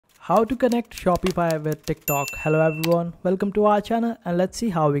How to connect Shopify with TikTok. Hello everyone, welcome to our channel and let's see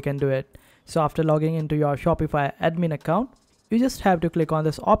how we can do it. So after logging into your Shopify admin account, you just have to click on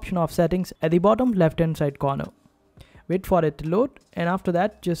this option of settings at the bottom left hand side corner. Wait for it to load, and after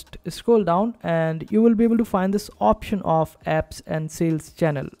that just scroll down and you will be able to find this option of apps and sales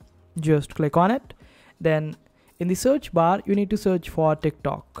channel. Just click on it. Then in the search bar you need to search for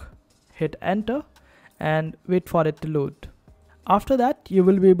TikTok. Hit enter and wait for it to load. After that you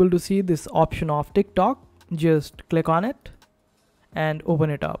will be able to see this option of TikTok. Just click on it and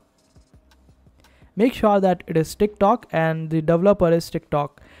open it up. Make sure that it is TikTok and the developer is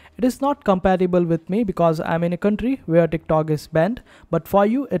TikTok. It is not compatible with me because I'm in a country where TikTok is banned, but for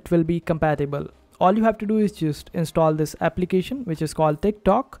you it will be compatible. All you have to do is just install this application which is called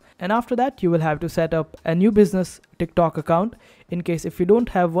TikTok, and after that you will have to set up a new business TikTok account in case if you don't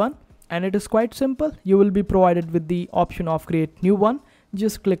have one. And it is quite simple. You will be provided with the option of create new one.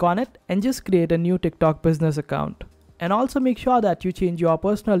 Just click on it and just create a new TikTok business account. And also make sure that you change your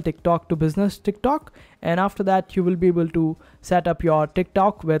personal TikTok to business TikTok. And after that you will be able to set up your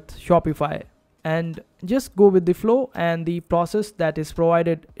TikTok with Shopify. And just go with the flow and the process that is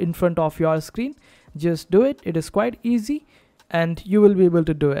provided in front of your screen. Just do it. It is quite easy and you will be able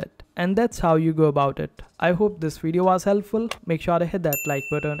to do it. And that's how you go about it. I hope this video was helpful. Make sure to hit that like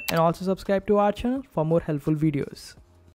button and also subscribe to our channel for more helpful videos.